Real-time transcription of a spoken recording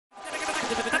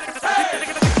Hi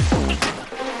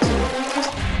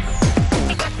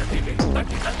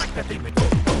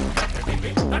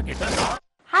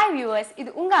viewers, இது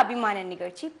உங்க அபிமான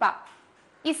நிகழ்ச்சி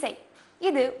இசை.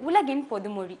 இது உலகின்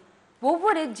பொதுமொழி.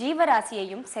 ஒவ்வொரு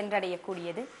ஜீவராசியையும்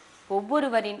சென்றடையக்கூடியது,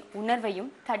 ஒவ்வொருவரின்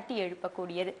உணர்வையும் தட்டி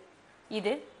எழுப்பக்கூடியது.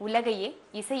 இது உலகையே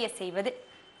இசைய செய்வது.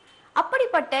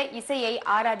 அப்படிப்பட்ட இசையை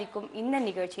ஆராதிக்கும் இந்த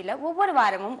நிகழ்ச்சியில ஒவ்வொரு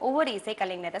வாரமும் ஒவ்வொரு இசை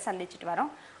கலைஞரை சந்திச்சுட்டு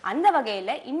வரோம். அந்த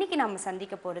வகையில இன்னைக்கு நம்ம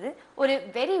சந்திக்க போறது ஒரு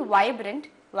வெரி வைப்ரண்ட்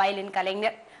வயலின்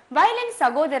கலைஞர். வயலின்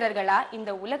சகோதரர்களா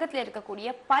இந்த உலகத்துல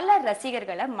இருக்கக்கூடிய பல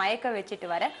ரசிகர்களை மயக்க வச்சுட்டு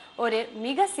வர ஒரு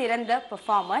மிக சிறந்த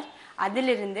பெர்ஃபார்மர்.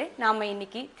 அதிலிருந்து நாம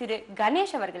இன்னைக்கு திரு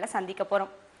கணேஷ் அவர்களை சந்திக்க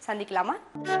போறோம். சந்திக்கலாமா?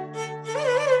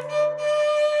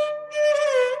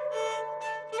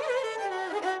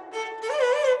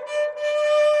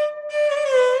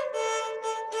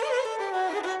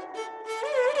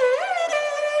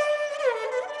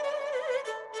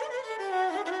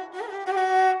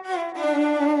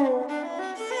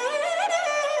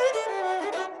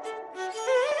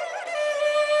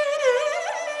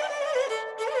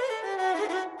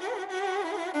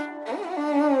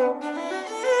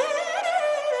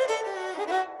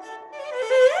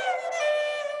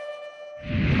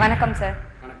 வணக்கம் சார்.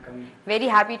 வணக்கம். Very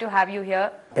happy to have you here.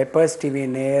 Peppers TV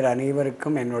நேர்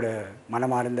அனைவருக்கும் என்னோட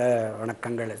மனமார்ந்த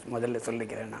வணக்கங்களை முதல்ல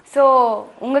சொல்லிக்கிறேன். ஸோ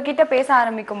உங்ககிட்ட பேச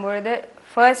ஆரம்பிக்கும் பொழுது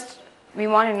first we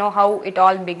want to know how it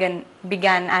all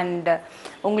began and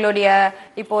உங்களுடைய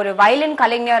இப்போ ஒரு வயலின்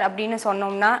கலைஞர் அப்படின்னு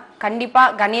சொன்னோம்னா கண்டிப்பா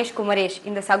கணேஷ் குமரேஷ்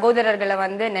இந்த சகோதரர்களை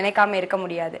வந்து நினைக்காம இருக்க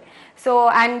முடியாது. ஸோ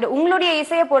அண்ட் உங்களுடைய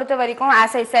இசையை பொறுத்த வரைக்கும்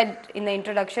as I said in the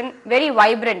introduction very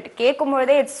vibrant. கேட்கும்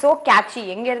பொழுதே இட்ஸ் so catchy.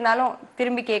 எங்க இருந்தாலும்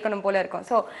திரும்பி கேட்கணும் போல இருக்கும்.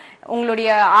 ஸோ உங்களுடைய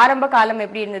ஆரம்ப காலம்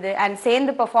எப்படி இருந்தது அண்ட்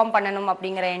சேர்ந்து பெர்ஃபார்ம் பண்ணணும்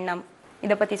அப்படிங்கிற எண்ணம்,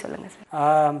 இதை பற்றி சொல்லுங்கள்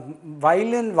சார்.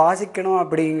 வயலின் வாசிக்கணும்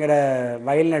அப்படிங்கிற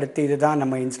வயலின் எடுத்து இதுதான்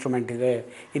நம்ம இன்ஸ்ட்ருமெண்ட், இது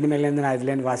இனிமேலேருந்து நான்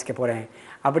இதுலேருந்து வாசிக்க போகிறேன்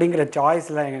அப்படிங்கிற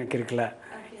சாய்ஸ்லாம் எனக்கு இருக்கல.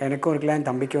 எனக்கும் இருக்கல, என்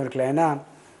தம்பிக்கும் இருக்கல. ஏன்னா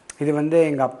இது வந்து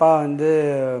எங்கள் அப்பா வந்து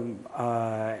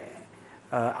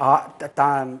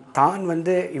தான்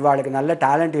வந்து இவாளுக்கு நல்ல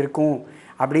டேலண்ட் இருக்கும்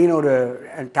அப்படின்னு ஒரு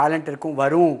டேலண்ட் இருக்கும்,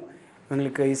 வரும்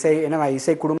இவங்களுக்கு இசை. ஏன்னா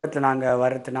இசை குடும்பத்தில் நாங்கள்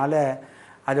வர்றதுனால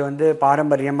அது வந்து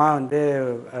பாரம்பரியமாக வந்து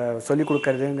சொல்லிக்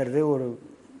கொடுக்கறதுங்கிறது ஒரு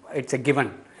இட்ஸ் எ கிவன்.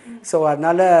 ஸோ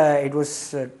அதனால் it was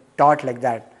dot like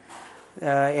that.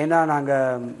 ஏன்னா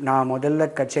நான் முதல்ல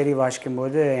கச்சேரி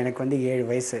வாசிக்கும்போது எனக்கு வந்து 7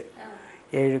 வயசு,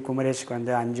 7, குமரேஷ்க்கு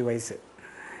வந்து 5 வயசு.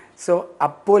 ஸோ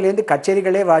அப்போலேருந்து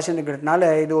கச்சேரிகளே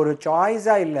வாசிக்கிறதுனால இது ஒரு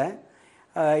சாய்ஸாக இல்லை.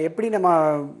 எப்படி நம்ம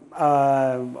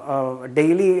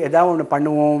டெய்லி ஏதாவது ஒன்று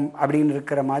பண்ணுவோம் அப்படின்னு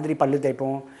இருக்கிற மாதிரி பல்லு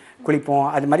தேய்ப்போம், குளிப்போம்,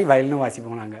 அது மாதிரி வயலினும்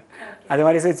வாசிப்போம் நாங்கள். அது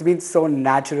மாதிரி it's been so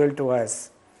natural to us.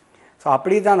 So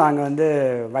அப்படி தான் நாங்கள் வந்து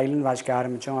வயலின் வாசிக்க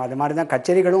ஆரம்பித்தோம். அது மாதிரி தான்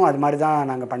கச்சேரிகளும் அது மாதிரி தான்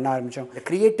நாங்கள் பண்ண ஆரம்பித்தோம். இந்த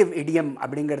க்ரியேட்டிவ் இடியம்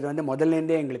அப்படிங்கிறது வந்து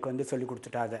முதல்லேருந்தே எங்களுக்கு வந்து சொல்லி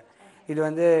கொடுத்துட்டாது. இது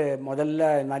வந்து முதல்ல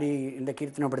இது மாதிரி இந்த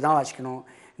கீர்த்தனை இப்படி தான் வாசிக்கணும்,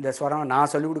 இந்த ஸ்வரம்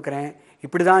நான் சொல்லிக் கொடுக்குறேன்,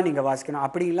 இப்படி தான் நீங்கள் வாசிக்கணும்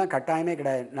அப்படிலாம் கட்டாயமே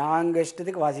கிடையாது. நாங்கள்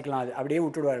இஷ்டத்துக்கு வாசிக்கலாம், அது அப்படியே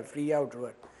விட்டுடுவார், ஃப்ரீயாக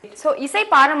விட்டுடுவார். ஸோ இசை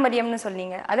பாரம்பரியம்னு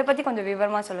சொன்னீங்க, அதை பற்றி கொஞ்சம்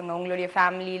விவரமாக சொல்லுங்கள். உங்களுடைய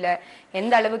ஃபேமிலியில்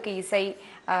எந்த அளவுக்கு இசை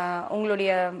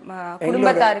உங்களுடைய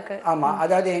குடும்பத்தாருக்கு? ஆமாம்,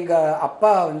 அதாவது எங்கள்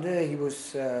அப்பா வந்து ஹி வாஸ்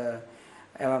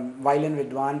வயலின்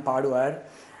வித்வான், பாடுவார்.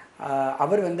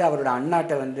 அவர் வந்து அவரோட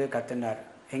அண்ணாட்ட வந்து கற்றுனார்.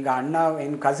 எங்கள் அண்ணா,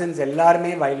 எங்கள் கசின்ஸ்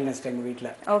எல்லாருமே வயலினிஸ்ட் எங்கள்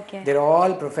வீட்டில். Okay, there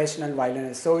all professional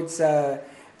violinist. So it's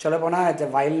சொல்லப்போனால்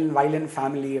இட்ஸ் வயலின்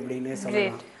ஃபேமிலி அப்படின்னு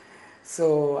சொல்லலாம். ஸோ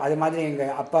அது மாதிரி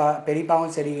எங்கள் அப்பா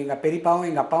பெரியப்பாவும் சரி, எங்கள் பெரியப்பாவும்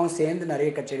எங்கள் அப்பாவும் சேர்ந்து நிறைய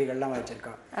கச்சேரிகள்லாம்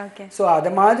வச்சுருக்காங்க. ஸோ அது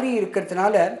மாதிரி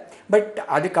இருக்கிறதுனால, பட்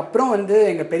அதுக்கப்புறம் வந்து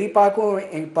எங்கள்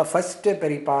பெரியப்பாவுக்கும் இப்போ ஃபஸ்ட்டு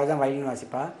பெரியப்பா தான் வயலின்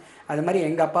வாசிப்பா. அது மாதிரி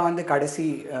எங்கள் அப்பா வந்து கடைசி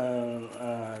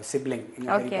சிப்ளிங்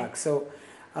எங்கள் பெரியப்பாக்கு. So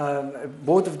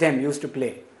both of them use to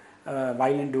play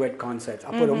violin duet concerts.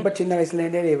 அப்போ ரொம்ப சின்ன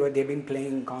வயசுலேருந்தே தே பீன்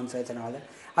பிளேயிங் கான்சர்ட்ஸ் அதனால.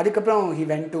 அதுக்கப்புறம் ஹி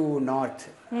வென்ட் டு நார்த்,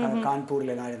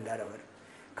 கான்பூரில் தான் இருந்தார் அவர்.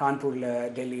 கான்பூரில்,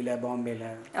 டெல்லியில், பாம்பேயில்.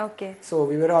 Okay. So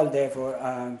we were all there for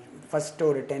first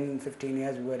ஒரு 10-15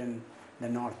 years we were in the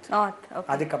north.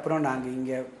 அதுக்கப்புறம் நாங்கள்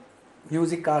இங்கே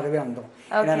மியூசிக்காகவே வந்தோம்.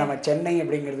 ஏன்னா நம்ம சென்னை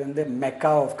அப்படிங்கிறது வந்து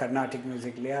மெக்கா ஆஃப் கர்நாடிக்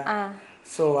மியூசிக் இல்லையா.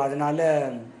 ஸோ அதனால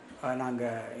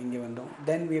நாங்கள் இங்கே வந்தோம்.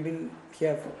 Then we been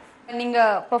here.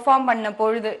 நீங்கள் பெர்ஃபார்ம் பண்ண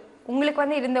பொழுது உங்களுக்கு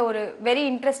வந்து இருந்த ஒரு very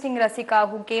interesting Rasika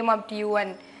who came up to you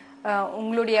and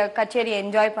உங்களுடைய கச்சேரி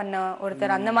என்ஜாய் பண்ண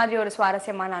ஒருத்தர், அந்த மாதிரி ஒரு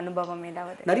சுவாரஸ்யமான அனுபவம்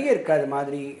ஏதாவது? நிறைய இருக்குது அது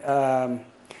மாதிரி.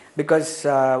 பிகாஸ்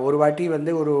ஒரு வாட்டி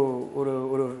வந்து ஒரு ஒரு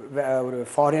ஒரு ஒரு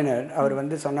ஃபாரினர் அவர்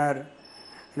வந்து சொன்னார்,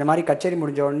 இந்த மாதிரி கச்சேரி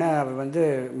முடிஞ்ச உடனே அவர் வந்து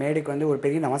மேடைக்கு வந்து ஒரு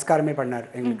பெரிய நமஸ்காரமே பண்ணார்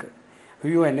எங்களுக்கு.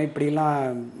 ஐயோ என்ன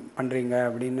இப்படிலாம் பண்ணுறீங்க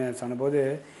அப்படின்னு சொன்னபோது,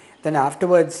 தென்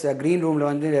ஆஃப்டர்வர்ட்ஸ் க்ரீன்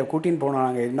ரூமில் வந்து கூட்டின்னு போனோம்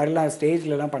நாங்கள். இது மாதிரிலாம்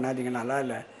ஸ்டேஜ்லலாம் பண்ணாதீங்க, நல்லா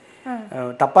இல்லை,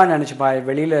 தப்பாக நினச்சிப்பா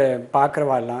வெளியில்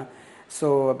பார்க்குறவாலாம். ஸோ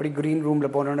அப்படி க்ரீன்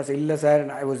ரூமில் போனோன்னா இல்லை sir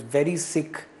I was very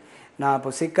sick. நான்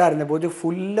இப்போ சிக்காக இருந்தபோது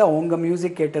ஃபுல்லாக உங்கள்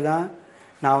மியூசிக் கேட்டு தான்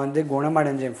நான் வந்து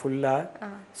குணமடைஞ்சேன் ஃபுல்லாக.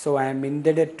 So I am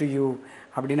இண்டெடட் to you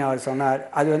அப்படின்னு அவர் சொன்னார்.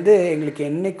 அது வந்து எங்களுக்கு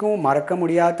என்றைக்கும் மறக்க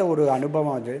முடியாத ஒரு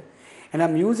அனுபவம் அது. ஏன்னா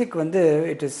மியூசிக் வந்து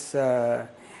இட்ஸ்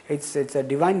அ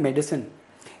டிவைன் மெடிசன்.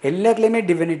 எல்லாத்துலேயுமே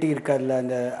டிவினிட்டி இருக்காதுல்ல.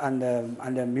 அந்த அந்த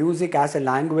அந்த music as a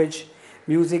language,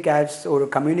 music as ஒரு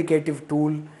கம்யூனிகேட்டிவ்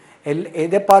டூல்,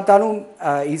 எதை பார்த்தாலும்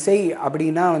இசை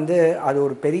அப்படின்னா வந்து அது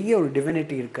ஒரு பெரிய ஒரு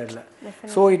டிவினிட்டி இருக்காதுல்ல.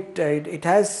 So it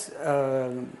has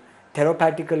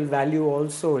தெரப்பாட்டிக்கல் value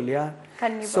also இல்லையா.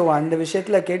 ஸோ அந்த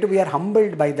விஷயத்தில் கேட்டு we are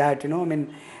humbled by that you know. ஐ மீன்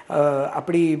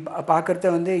அப்படி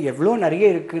பார்க்குறத வந்து எவ்வளோ நிறைய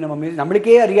இருக்குது நம்ம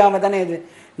நம்மளுக்கே அறியாமல் தானே இது.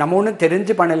 நம்ம ஒன்றும்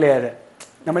தெரிஞ்சு பண்ணலையே, அது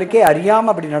நம்மளுக்கே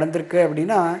அறியாமல் அப்படி நடந்திருக்கு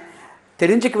அப்படின்னா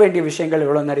தெரிஞ்சிக்க வேண்டிய விஷயங்கள்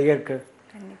எவ்வளோ நிறைய இருக்குது.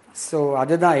 ஸோ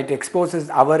அதுதான் இட் எக்ஸ்போசஸ்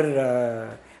அவர்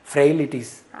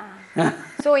ஃப்ரெயிலிட்டிஸ்.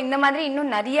 ஸோ இந்த மாதிரி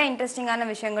இன்னும் நிறைய இன்ட்ரெஸ்டிங்கான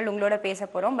விஷயங்கள் உங்களோட பேச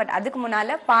போகிறோம். பட் அதுக்கு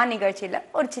முன்னால் நிகழ்ச்சியில்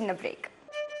ஒரு சின்ன பிரேக்.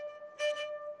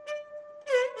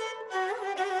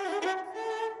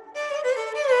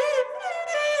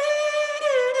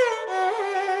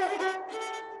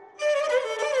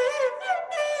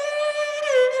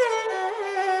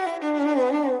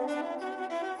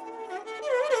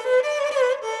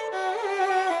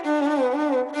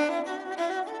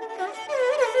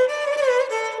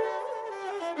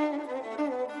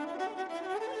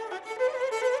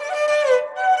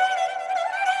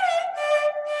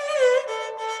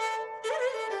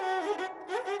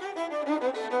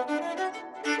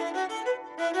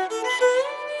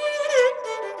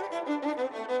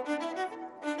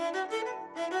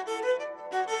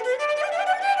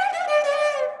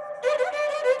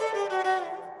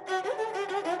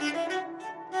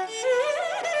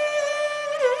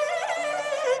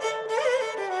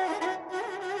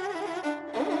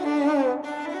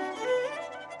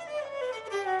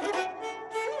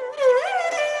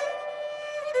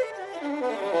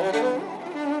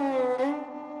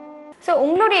 ஸோ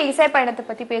உங்களுடைய இசை பயணத்தை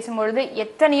பற்றி பேசும்பொழுது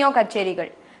எத்தனையோ கச்சேரிகள்.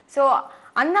 ஸோ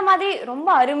அந்த மாதிரி ரொம்ப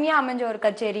அருமையாக அமைஞ்ச ஒரு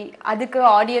கச்சேரி, அதுக்கு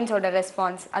ஆடியன்ஸோட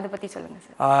ரெஸ்பான்ஸ், அதை பற்றி சொல்லுங்கள்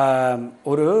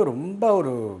சார். ரொம்ப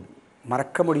ஒரு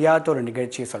மறக்க முடியாத ஒரு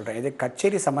நிகழ்ச்சியை சொல்கிறேன். இது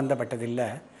கச்சேரி சம்மந்தப்பட்டது இல்லை,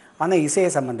 ஆனால்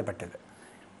இசையை சம்மந்தப்பட்டது.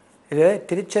 இது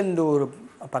திருச்செந்தூர்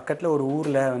பக்கத்தில் ஒரு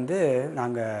ஊரில் வந்து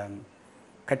நாங்கள்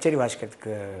கச்சேரி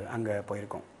வாசிக்கிறதுக்கு அங்கே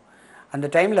போயிருக்கோம். அந்த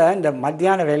டைமில் இந்த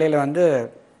மத்தியான வேலையில் வந்து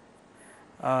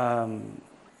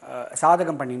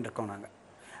சாதகம் பண்ணிகிட்டு இருக்கோம் நாங்கள்.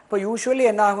 இப்போ யூஸ்வலி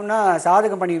என்ன ஆகும்னா,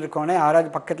 சாதகம் பண்ணிகிட்டு இருக்கோன்னே யாராவது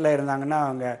பக்கத்தில் இருந்தாங்கன்னா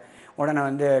அவங்க உடனே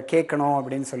வந்து கேட்கணும்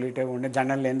அப்படின்னு சொல்லிட்டு ஒன்று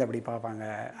ஜன்னல்லேருந்து அப்படி பார்ப்பாங்க.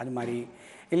 அது மாதிரி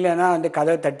இல்லைன்னா வந்து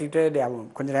கதவை தட்டிட்டு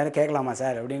கொஞ்சம் நேரம் கேட்கலாமா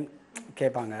சார் அப்படின்னு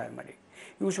கேட்பாங்க. அது மாதிரி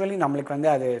யூஸ்வலி நம்மளுக்கு வந்து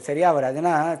அது சரியாக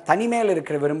வராதுன்னா தனிமையில்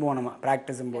இருக்கிற விரும்புவோம் நம்ம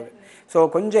ப்ராக்டிஸும் போது. ஸோ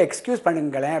கொஞ்சம் எக்ஸ்கியூஸ்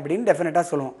பண்ணுங்களேன் அப்படின்னு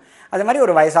டெஃபினட்டாக சொல்லுவோம். அது மாதிரி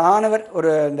ஒரு வயசானவர்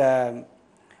ஒரு இந்த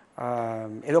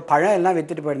ஏதோ பழம் எல்லாம்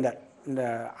விற்றுட்டு போயிருந்தார்.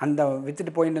 அந்த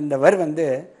விற்றுட்டு போயிட்டு இருந்தவர் வந்து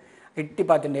இட்டி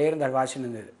பார்த்துட்டே இருந்தார், வாசின்னு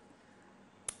இருந்தது.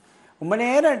 ரொம்ப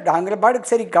நேரம் நாங்கள்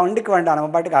பாட்டுக்கு சரி கண்டுக்க வேண்டாம்,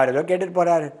 நம்ம பாட்டுக்கு அவர் ஏதோ கேட்டுட்டு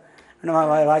போகிறாரு, நம்ம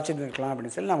வாசிட்டு இருக்கலாம்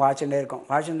அப்படின்னு சொல்லி நான் வாசிட்டே இருக்கோம்.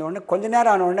 வாசிட்டு உடனே கொஞ்சம்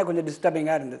நேரம் ஆன உடனே கொஞ்சம்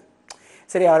டிஸ்டர்பிங்காக இருந்தது.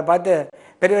 சரி அவரை பார்த்து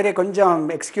பெரிய கொஞ்சம்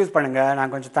எக்ஸ்கியூஸ் பண்ணுங்கள்,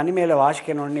 நான் கொஞ்சம் தனிமையில்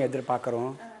வாசிக்கணும்னு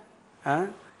எதிர்பார்க்குறோம்,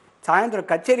 சாயந்தரம்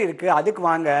கச்சேரி இருக்குது அதுக்கு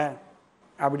வாங்க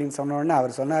அப்படின்னு சொன்ன உடனே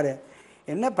அவர் சொன்னார்,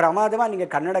 என்ன பிரமாதமாக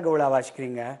நீங்கள் கன்னட கவுளா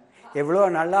வாசிக்கிறீங்க,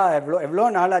 எவ்வளோ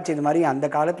நாளாச்சு இது மாதிரி. அந்த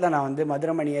காலத்தில் நான் வந்து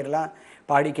மதுரமணியர்லாம்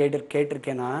பாடி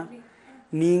கேட்டிருக்கேன்னா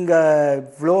நீங்கள்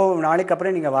இவ்வளோ நாளைக்கு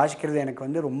அப்புறம் நீங்கள் வாசிக்கிறது எனக்கு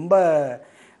வந்து ரொம்ப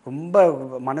ரொம்ப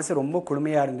மனசு ரொம்ப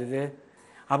குளுமையாக இருந்தது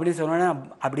அப்படின்னு சொன்னோன்னே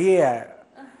அப்படியே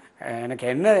எனக்கு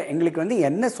எங்களுக்கு வந்து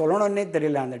என்ன சொல்லணும்னே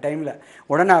தெரியல அந்த டைமில்.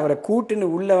 உடனே அவரை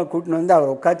கூட்டுன்னு வந்து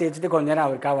அவரை உட்காந்து வச்சுட்டு கொஞ்ச நேரம்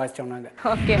அவருக்காக வாசித்தோம் நாங்கள்.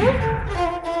 ஓகே.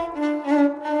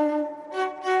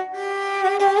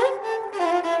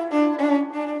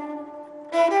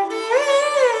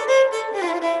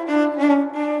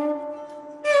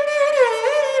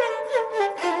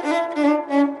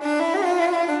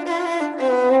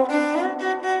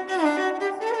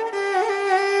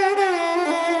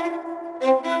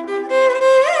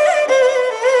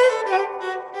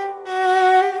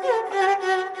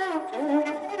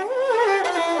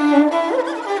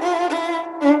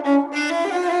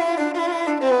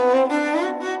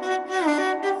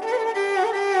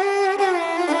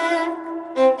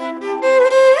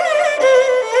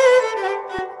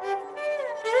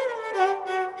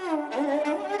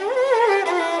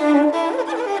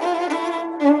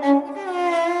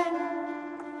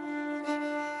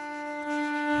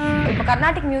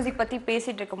 கர்நாடிக் மியூசிக் பற்றி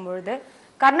பேசிகிட்டு இருக்கும்பொழுது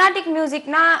கர்நாடிக்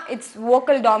மியூசிக்னா இட்ஸ்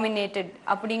வோக்கல் டாமினேட்டட்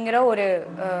அப்படிங்கிற ஒரு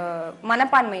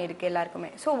மனப்பான்மை இருக்கு எல்லாருக்குமே.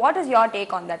 So what is your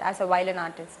take on that as a violin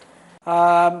artist?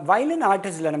 Violin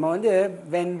ஆர்டிஸ்டில் நம்ம வந்து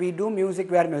when we do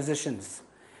music where musicians.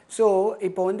 So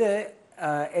இப்போ வந்து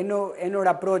என்னோட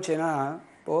அப்ரோச் என்ன,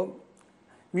 இப்போது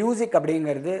மியூசிக்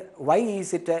அப்படிங்கிறது why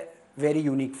is it a very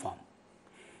unique form.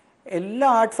 எல்லா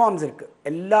ஆர்ட் ஃபார்ம்ஸ் இருக்குது,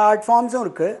 எல்லா ஆர்ட் ஃபார்ம்ஸும்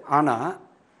இருக்குது, ஆனால்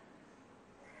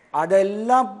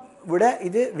அதெல்லாம் விட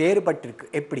இது வேறுபட்டிருக்கு.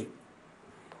 எப்படி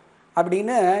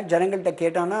அப்படின்னு ஜனங்கள்கிட்ட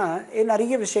கேட்டான்னா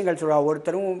நிறைய விஷயங்கள் சொல்கிறா,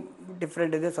 ஒருத்தரும்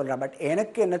டிஃப்ரெண்ட் இது சொல்கிறா. பட்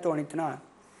எனக்கு என்ன தோணிச்சுன்னா,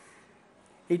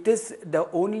 it is the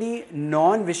only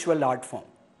non-visual art form.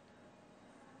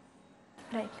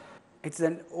 Right. It's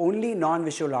the only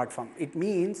non-visual art form. It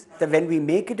means that when we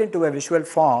make it into a visual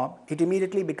form, it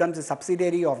immediately becomes a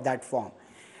subsidiary of that form.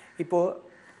 இப்போ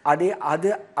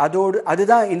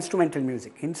அதுதான் instrumental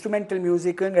music. Instrumental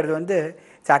மியூசிக்குங்கிறது வந்து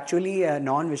it's actually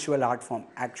நான்-விஷுவல் art form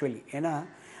actually. ஏன்னா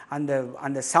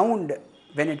அந்த sound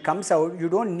when it comes out, you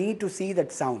don't need to see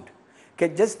that sound. Okay,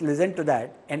 just listen to that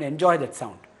and enjoy that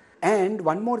sound. And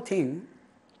one more thing,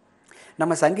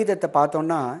 நம்ம சங்கீதத்தை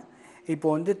பார்த்தோம்னா இப்போ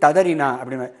வந்து ததறினா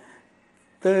அப்படின்னு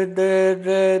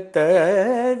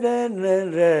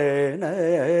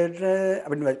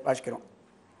அப்படின்னு வாசிக்கிறோம்.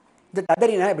 இந்த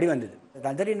ததறினா எப்படி வந்தது?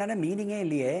 ததறினான மீனிங்கே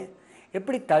இல்லையே,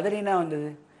 எப்படி ததறினா வந்தது?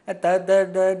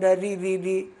 ரி ரி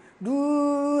ரி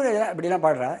தூர அப்படிலாம்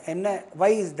பாடுறா, என்ன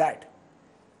வை இஸ் தேட்?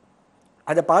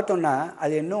 அதை பார்த்தோன்னா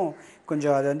அது இன்னும்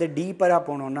கொஞ்சம் அது வந்து டீப்பராக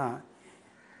போனோன்னா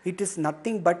it is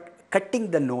nothing but cutting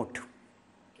the note.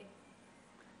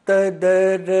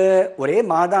 ஒரே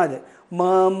மா தான் அது,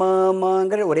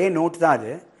 மாங்கிற ஒரே நோட் தான்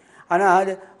அது. ஆனால்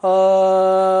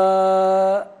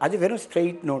அது வெறும்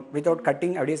ஸ்ட்ரெயிட் நோட் வித்தவுட்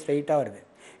கட்டிங், அப்படியே ஸ்ட்ரெயிட்டாக வருது.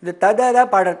 இது ததா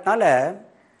பாடுறதுனால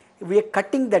we are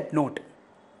cutting that note.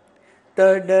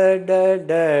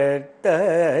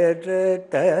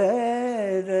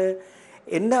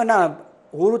 என்னன்னா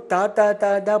ஒரு தா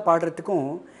பாடுறதுக்கும்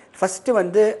ஃபஸ்ட்டு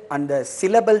வந்து அந்த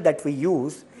syllable that we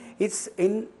use is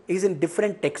in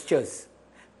different textures.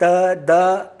 த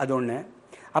அது ஒன்று.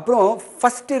 அப்புறம்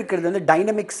ஃபஸ்ட்டு இருக்கிறது வந்து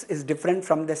dynamics is different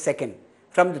from the second,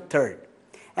 from the third.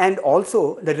 And also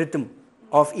the rhythm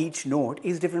of each note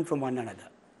is different from one another.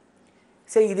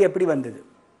 சரி, இது எப்படி வந்தது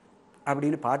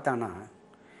அப்படின்னு பார்த்தானா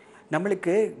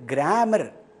நம்மளுக்கு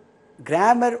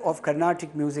கிராமர் ஆஃப்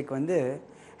கர்நாடிக் மியூசிக் வந்து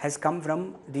ஹேஸ் கம் ஃப்ரம்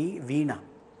தி வீணா.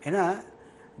 ஏன்னா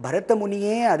பரத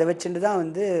முனியே அதை வச்சுட்டு தான்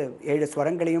வந்து 7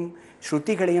 ஸ்வரங்களையும்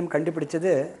ஸ்ருதிகளையும்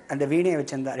கண்டுபிடிச்சது அந்த வீணையை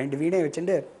வச்சுருந்தா. 2 வீணையை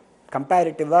வச்சுட்டு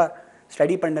கம்பேரிட்டிவாக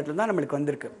ஸ்டடி பண்ணதுல தான் நம்மளுக்கு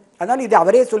வந்திருக்கு. அதனால் இது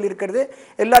அவரே சொல்லியிருக்கிறது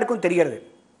எல்லாருக்கும் தெரிகிறது.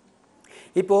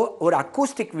 இப்போது ஒரு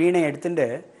அக்கூஸ்டிக் வீணை எடுத்துட்டு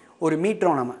ஒரு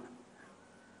மீட்ரோம் நம்ம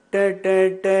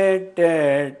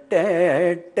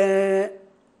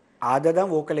அதை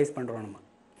தான் வோக்கலைஸ் பண்ணுறோம் நம்ம.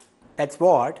 தட்ஸ்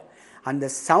வாட் அந்த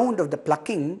சவுண்ட் ஆஃப் த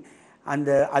ப்ளக்கிங்,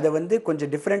 அதை வந்து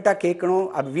கொஞ்சம் டிஃப்ரெண்ட்டாக கேட்கணும்.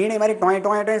 அது வீணை மாதிரி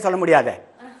டொயட்டோன்னு சொல்ல முடியாத.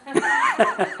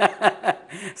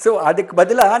 ஸோ அதுக்கு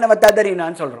பதிலாக நம்ம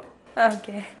ததறினான்னு சொல்கிறோம்.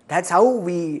 Okay, that's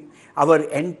how our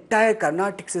entire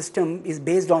Carnatic system is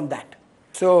based on that.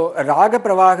 So ராக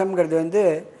பிரவாகம்ங்கிறது வந்து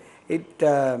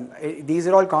these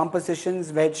are all compositions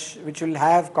which will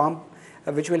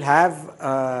have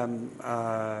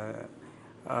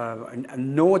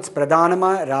notes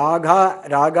pradhanama,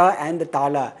 raga and the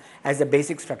tala as the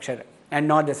basic structure and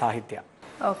not the sahitya.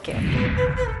 Okay.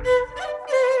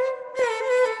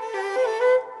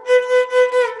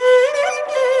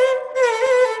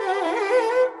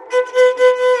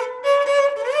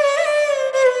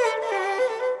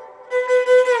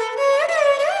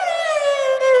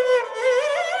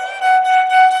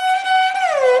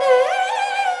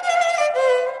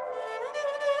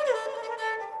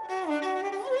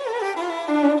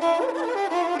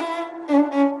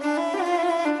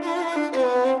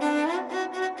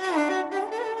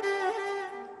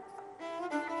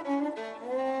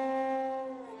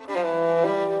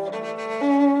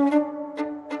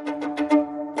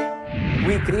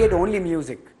 We create only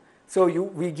music, so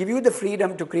we give you the freedom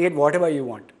to create whatever you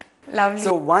want. Lovely.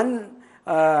 So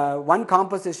one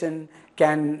composition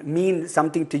can mean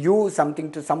something to you, something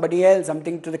to somebody else,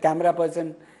 something to the camera person,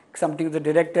 something to the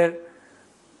director.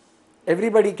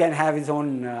 Everybody can have his own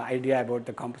idea about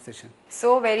the composition. So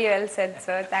very well said,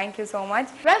 sir. Thank you so much.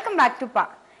 Welcome back to Pa.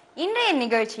 இன்றைய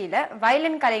நிகழ்ச்சியில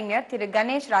violin கலைஞர் திரு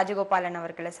கணேஷ் ராஜகோபாலன்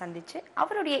அவர்களை சந்திச்சு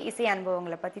அவருடைய இசை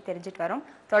அனுபவங்களை பத்தி தெரிஞ்சுட்டு வரோம்.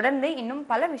 தொடர்ந்து இன்னும்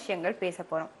பல விஷயங்கள் பேச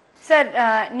போறோம். சார்,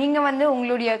 நீங்க வந்து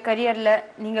உங்களுடைய கரியர்ல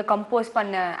நீங்க கம்போஸ்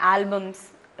பண்ண ஆல்பம்ஸ்,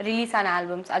 ரிலீஸ் ஆன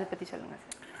ஆல்பம்ஸ், அதை பத்தி சொல்லுங்க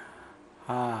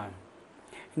சார்.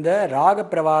 இந்த ராக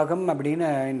பிரவாகம் அப்படின்னு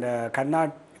இந்த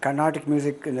கர்நாடிக்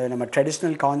மியூசிக் இந்த நம்ம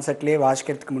ட்ரெடிஷ்னல் கான்செப்ட்லேயே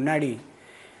வாசிக்கிறதுக்கு முன்னாடி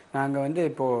நாங்கள் வந்து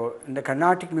இப்போது இந்த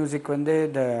கர்நாடிக் மியூசிக் வந்து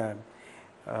இந்த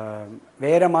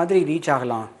வேறு மாதிரி ரீச்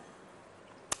ஆகலாம்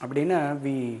அப்படின்னு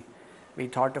we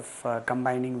thought of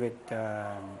combining with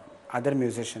other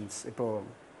musicians. இப்போது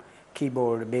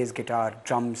கீபோர்டு, பேஸ் கிட்டார்,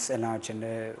 ட்ரம்ஸ் எல்லாம்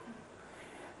வச்சுட்டு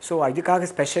ஸோ அதுக்காக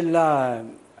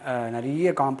ஸ்பெஷலாக நிறைய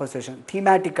காம்போசிஷன்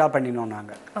தீமேட்டிக்காக பண்ணினோம்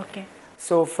நாங்கள். Okay.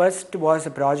 So first was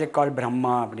a project கால்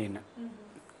பிரம்மா அப்படின்னு.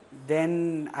 தென்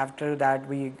ஆஃப்டர் தேட்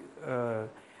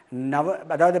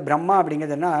அதாவது பிரம்மா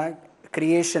அப்படிங்கிறதுனா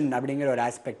கிரியேஷன் அப்படிங்கிற ஒரு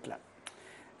ஆஸ்பெக்டில்.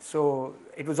 So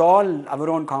it was all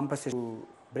our own composition to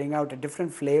bring out a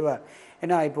different flavour.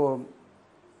 ஏன்னா இப்போது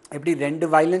எப்படி 2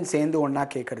 வயலின் சேர்ந்து ஒன்றா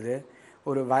கேட்குறது,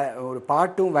 ஒரு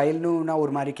பாட்டும் வயலினும்னா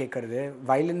ஒரு மாதிரி கேட்குறது,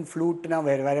 வயலின் ஃப்ளூட்னா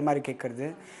வேறு மாதிரி கேட்குறது,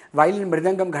 வயலின்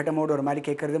மிருதங்கம் கட்டமோடு ஒரு மாதிரி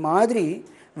கேட்குறது மாதிரி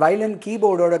வயலின்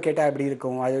கீபோர்டோட கேட்டால் எப்படி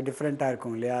இருக்கும், அது டிஃப்ரெண்ட்டாக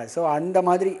இருக்கும் இல்லையா? ஸோ அந்த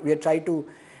மாதிரி we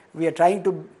are trying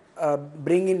to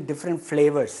bring in different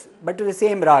flavors but to the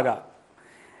same raga.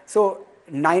 So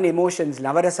 9 emotions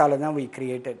நவரசால தான் we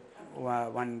created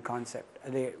one concept.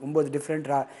 அது 9 டிஃப்ரெண்ட்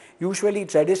யூஸ்வலி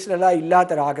ட்ரெடிஷ்னலாக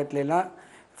இல்லாத ராகத்துலலாம்.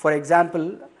 ஃபார் எக்ஸாம்பிள்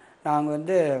நாங்கள்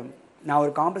வந்து நான்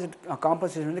ஒரு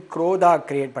காம்போசிஷன் வந்து குரோதா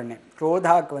க்ரியேட் பண்ணேன்.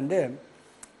 குரோதாக்கு வந்து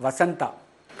வசந்தா.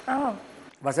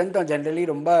 வசந்தம் ஜென்ரலி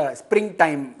ரொம்ப ஸ்ப்ரிங்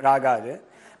டைம் ராகா அது.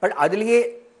 பட் அதுலேயே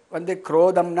வந்து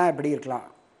குரோதம்னா எப்படி இருக்கலாம்.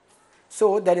 So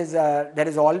there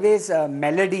is always a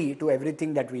melody to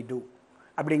everything that we do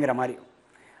அப்படிங்கிற மாதிரி.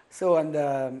 ஸோ அந்த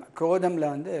குரோதமில்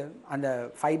வந்து அந்த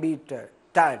 5 பீட்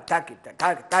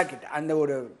டாக்கிட்ட அந்த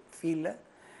ஒரு ஃபீலில்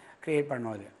க்ரியேட்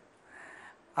பண்ணோம்.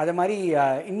 அது மாதிரி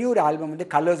இன்னொரு ஆல்பம் வந்து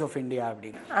கலர்ஸ் ஆஃப் இந்தியா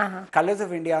அப்படின்னு. கலர்ஸ்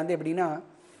ஆஃப் இந்தியா வந்து எப்படின்னா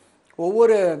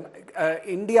ஒவ்வொரு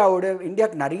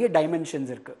இந்தியாவுக்கு நிறைய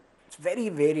டைமென்ஷன்ஸ் இருக்குது. It's very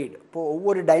varied. இப்போது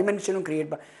ஒவ்வொரு டைமென்ஷனும்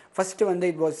க்ரியேட் ஃபஸ்ட்டு வந்து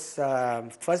இட் வாஸ்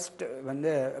ஃபர்ஸ்ட்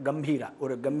வந்து கம்பீரா,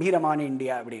 ஒரு கம்பீரமான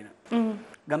இந்தியா அப்படின்னு.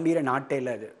 கம்பீர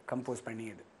நாட்டையில் அது கம்போஸ்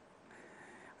பண்ணியது,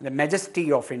 the majesty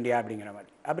of India அப்படிங்கிற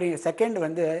மாதிரி. அப்படி செகண்ட்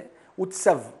வந்து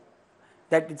Utsav,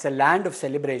 that it's a land of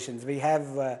celebrations. We have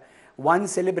one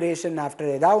celebration after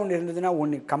ஏதாவது ஒன்று இருந்ததுன்னா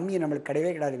ஒன்று கம்மி நம்மளுக்கு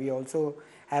கிடையவே கிடையாது. we also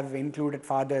have included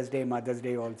Father's Day, Mother's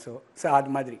Day also. So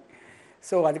அது மாதிரி.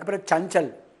 ஸோ அதுக்கப்புறம்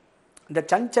சஞ்சல். இந்த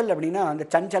சஞ்சல் அப்படின்னா அந்த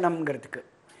சஞ்சலம்ங்கிறதுக்கு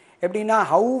எப்படின்னா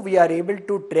how we are able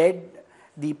to tread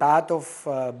the path of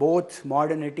both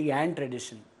modernity and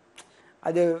tradition.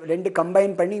 அது 2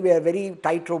 கம்பைன் பண்ணி we are very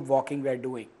tight rope walking we are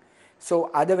doing. So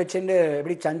அதை வச்சுட்டு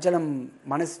எப்படி சஞ்சலம்,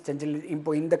 மனசு சஞ்சல். இப்போ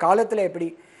இந்த காலத்தில் எப்படி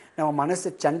நம்ம மனசு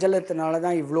சஞ்சலத்தினால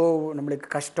தான் இவ்வளோ நம்மளுக்கு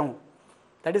கஷ்டம்,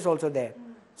 that is also there.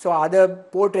 So அதை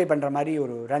போர்ட்ரே பண்ணுற மாதிரி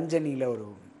ஒரு ரஞ்சனியில் ஒரு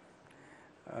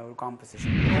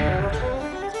காம்போசிஷன்.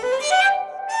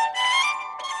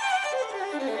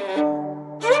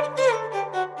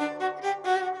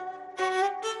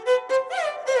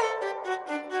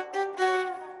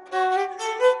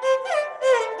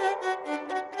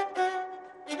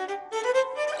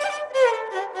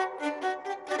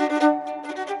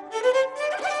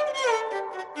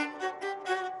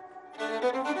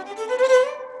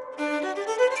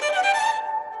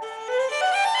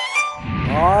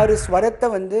 ஆறு ஸ்வரத்தை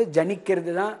வந்து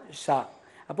ஜனிக்கிறது தான் ஷா.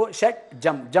 அப்போது shut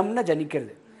Zamana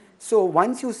ஜனிக்கிறது. So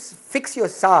once you fix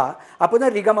your சா அப்போ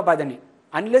தான் ரிகம பதனி.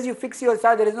 அன்லெஸ் யூ ஃபிக்ஸ் யுவர் சா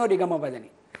தெர் இஸ் நோ ரிகம பதனி.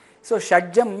 So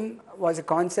ஷட்ஜம் was a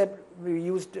concept we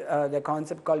used the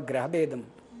concept call கிரகபேதம்.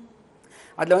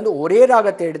 அதில் வந்து ஒரே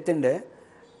ராகத்தை எடுத்துட்டு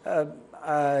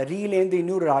ரீலேருந்து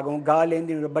இன்னொரு ராகம்,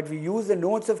 காலேருந்து இன்னொரு, but we use the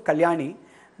notes of Kalyani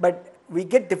but we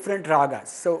get different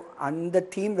Raga's. So அந்த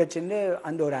தீம் வச்சுட்டு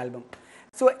அந்த ஒரு album.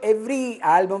 So every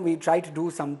album we try to do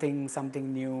something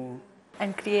new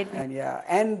and create.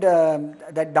 And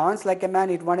that Dance Like a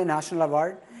Man, it won a national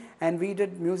award, and we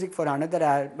did music for another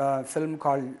film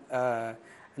called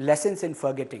Lessons in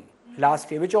Forgetting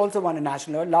last year, which also won a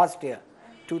national award last year,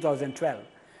 2012.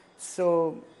 So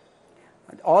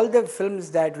all the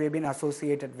films that we've been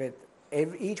associated with,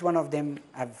 each one of them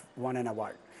have won an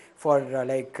award. For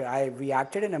we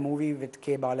acted in a movie with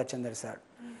K. Balachandra sir.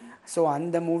 So on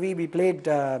the movie we played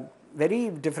very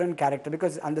different character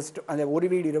because அந்த ஒரு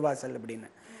வீடு இருவாசல் அப்படின்னு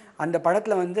அந்த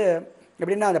படத்தில் வந்து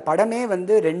எப்படின்னா அந்த படமே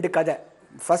வந்து 2 கதை.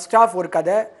 ஃபர்ஸ்ட் ஹாஃப் ஒரு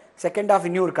கதை, செகண்ட் ஹாஃப்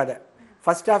இன்னொரு கதை.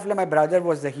 ஃபர்ஸ்ட் ஹாஃபில் my brother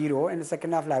was the hero and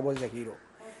second ஹாஃபில் I was the hero.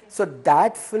 So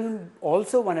that film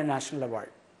also won a national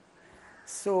award.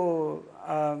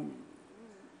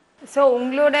 So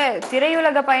உங்களோட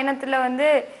திரையுலக பயணத்துல வந்து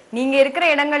நீங்க இருக்கிற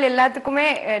இடங்கள் எல்லாத்துக்குமே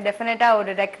டெஃபினட்டா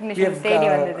ஒரு ரெகக்னிஷன் தேடி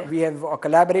வந்தது. We have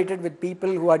collaborated with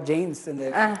people who are Jains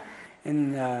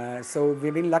so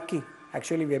we've been lucky.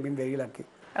 Actually we have been very lucky.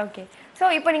 Okay. So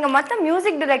இப்போ நீங்க மத்த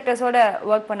மியூசிக் டைரக்டர்ஸோட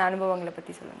வர்க் பண்ண அனுபவங்களை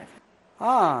பத்தி சொல்லுங்க.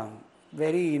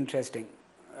 Very interesting.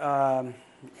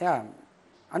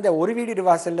 அந்த ஒரு வீடு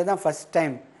வாசல்ல தான் ஃபர்ஸ்ட்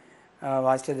டைம்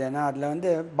வாசிச்சது. ஏன்னா அதில் வந்து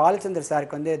பாலச்சந்தர்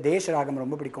சாருக்கு வந்து தேஷ ராகம்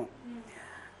ரொம்ப பிடிக்கும்.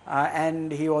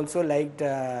 அண்ட் ஹி ஆல்சோ லைக்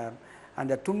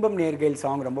அந்த துன்பம் நேர்கையில்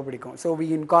சாங் ரொம்ப பிடிக்கும். So we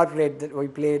incorporate we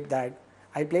played that.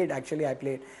 I plate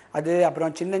அது.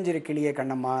 அப்புறம் சின்னஞ்சிறு கிளியே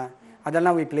கண்ணம்மா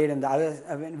அதெல்லாம் வி பிளேட். அந்த அது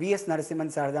விஎஸ்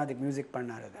நரசிம்மன் சார் தான் அதுக்கு மியூசிக்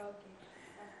பண்ணார். அது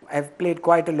I've plate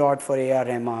quiet a lot for AR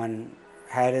Rahman,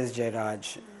 Harris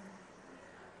Jayaraj,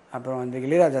 அப்புறம் வந்து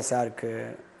இளையராஜா சாருக்கு,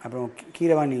 அப்புறம்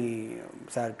கீரவாணி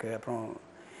சாருக்கு, அப்புறம்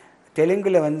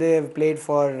தெலுங்கில் வந்து பிளேட்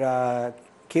ஃபார்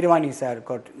கீரவாணி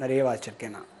சாருக்கு நிறைய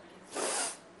வாசிச்சிருக்கேன் நான்.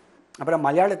 அப்புறம்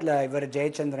மலையாளத்தில் இவர்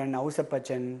Jayachandran,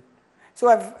 ஔசப்பச்சன். So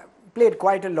I've plate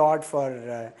quiet a lot for.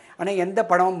 ஆனால் எந்த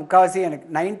படம் முக்கால்வாசி எனக்கு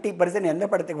 90% எந்த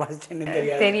படத்துக்கு வாசிச்சேன்னு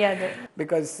தெரியாது.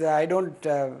 Because I don't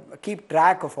keep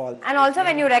track of all. And also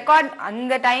when you record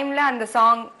அந்த டைம்ல அந்த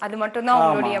சாங் அது மட்டும் தான்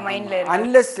உங்களுடைய மைண்ட்ல இருக்கு.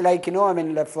 Unless like you know I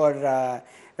mean for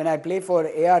when I play for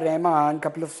A.R. Rahman,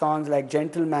 couple of songs like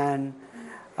Gentleman,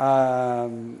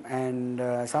 and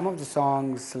some of the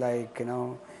songs like you know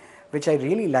which I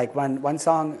really like. One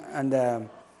song and the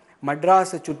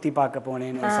Madras Chutti Paaka Pone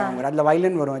song. Adla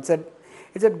violin varum.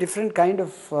 It's a different kind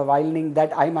of violining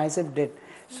that I myself did.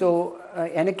 So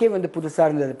enakke vandu pudusa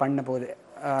irundhathu panna pode.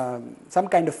 Some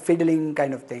kind of fiddling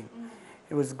kind of thing.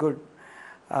 It was good.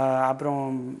 அப்புறம்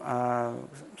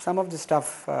some of the stuff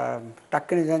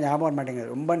டக்குன்னு ஞாபகம் வர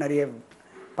மாட்டேங்குது. ரொம்ப நிறைய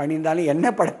பண்ணியிருந்தாலும் என்ன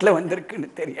படத்தில் வந்திருக்குன்னு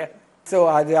தெரியாது. ஸோ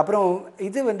அது அப்புறம்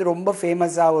இது வந்து ரொம்ப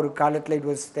ஃபேமஸாக ஒரு காலத்தில் it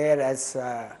was there as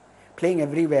playing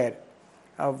everywhere.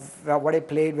 What I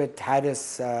played with Harris,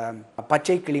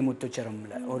 பச்சை கிளி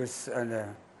முத்துச்சரம்ல ஒரு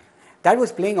that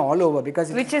was playing all over because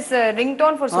which is a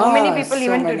ringtone for so many people so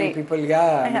even many today. People,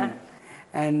 yeah.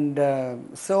 And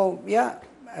so yeah,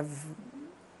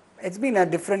 it's been a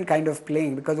different kind of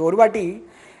playing because ஒரு வாட்டி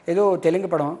ஏதோ தெலுங்கு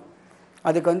படம்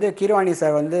அதுக்கு வந்து Keeravani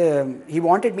sir வந்து he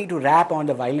wanted me to rap on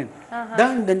the violin.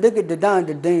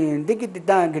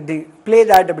 Play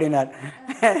that அப்படின்னார்.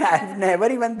 I've never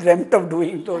even dreamt of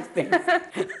doing those things.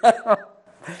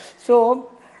 So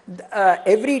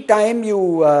every time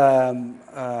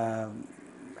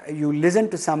you listen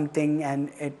to something and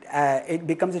it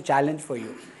becomes a challenge for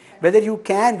you whether you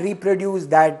can reproduce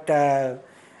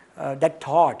that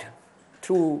thought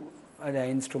through the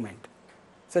instrument.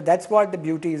 So that's what the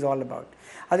beauty is all about.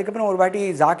 அதுக்கப்புறம் ஒரு வாட்டி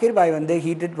ஜாகிர் பாய் வந்து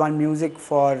he did one music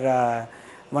for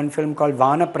one film called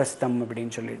வானப்பிரஸ்தம்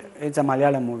அப்படின்னு சொல்லிட்டு. It's a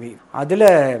Malayalam movie. அதில்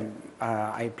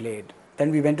I played. Then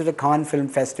we went to the Cannes Film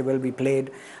Festival. We played.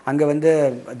 அங்கே வந்து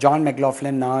John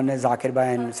McLaughlin, நான், ஜாகிர்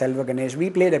பாய் and Selva Ganesh. We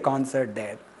played a concert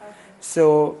there. So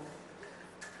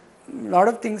a lot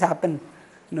of things happen.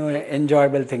 No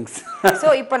enjoyable things. So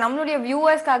இப்போ நம்மளுடைய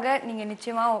வியூவர்ஸ்க்காக நீங்க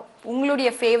நிச்சயமா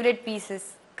உங்களுடைய favourite pieces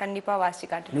கண்டிப்பா வாசி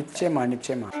காட்டுங்க.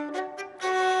 நிச்சயமா.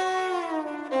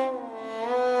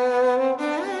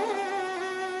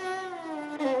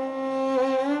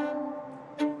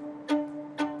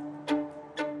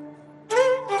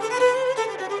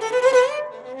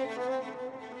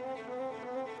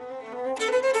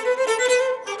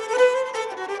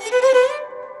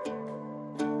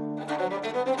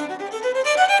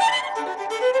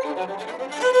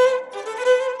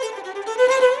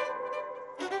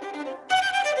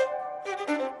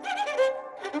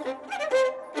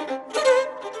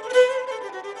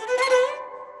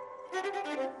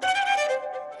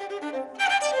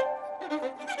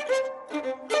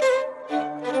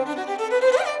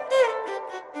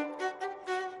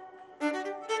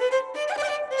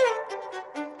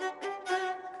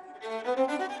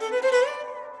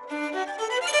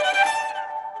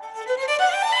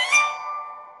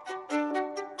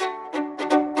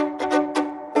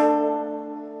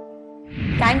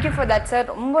 Thank you for that, sir.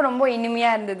 ரொம்ப இனிமையா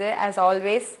இருந்தது as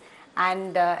always,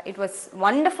 and it was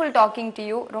wonderful talking to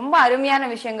you. ரொம்ப அருமையான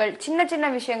விஷயங்கள், சின்ன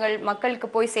விஷயங்கள், மக்களுக்கு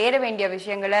போய் சேர வேண்டிய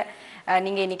விஷயங்களை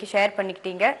நீங்க இன்னைக்கு ஷேர்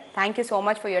பண்ணிக்கிட்டீங்க. Thank you so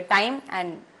much for your time and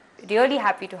really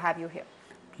happy to have you here.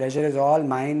 Pleasure is all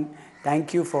mine. Thank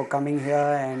you for coming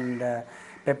here and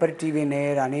Pepper TV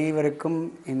நேர் அனைவருக்கும்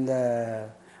இந்த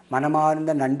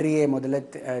மனமார்ந்த நன்றியை முதல்ல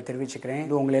தெரிவிச்சுக்கிறேன்.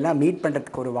 உங்களை எல்லாம் மீட்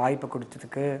பண்றதுக்கு ஒரு வாய்ப்பு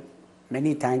கொடுத்ததுக்கு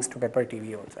many thanks to Pepper TV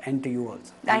also and to you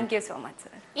also. Thank you so much,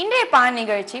 sir. இன்றைய பான்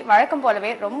நிகழ்ச்சி வழக்கம்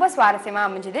போலவே ரொம்ப சுவாரஸ்யமா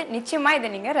அமைஞ்சது. நிச்சயமா இதை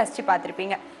நீங்க ரசிச்சு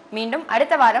பார்த்திருப்பீங்க. மீண்டும்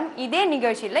அடுத்த வாரம் இதே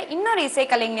நிகழ்ச்சியில இன்னொரு இசை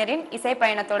கலைஞரின் இசை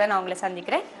பயணத்தோட நான் உங்களை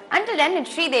சந்திக்கிறேன். Until then,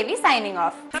 it's Sridevi signing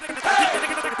off.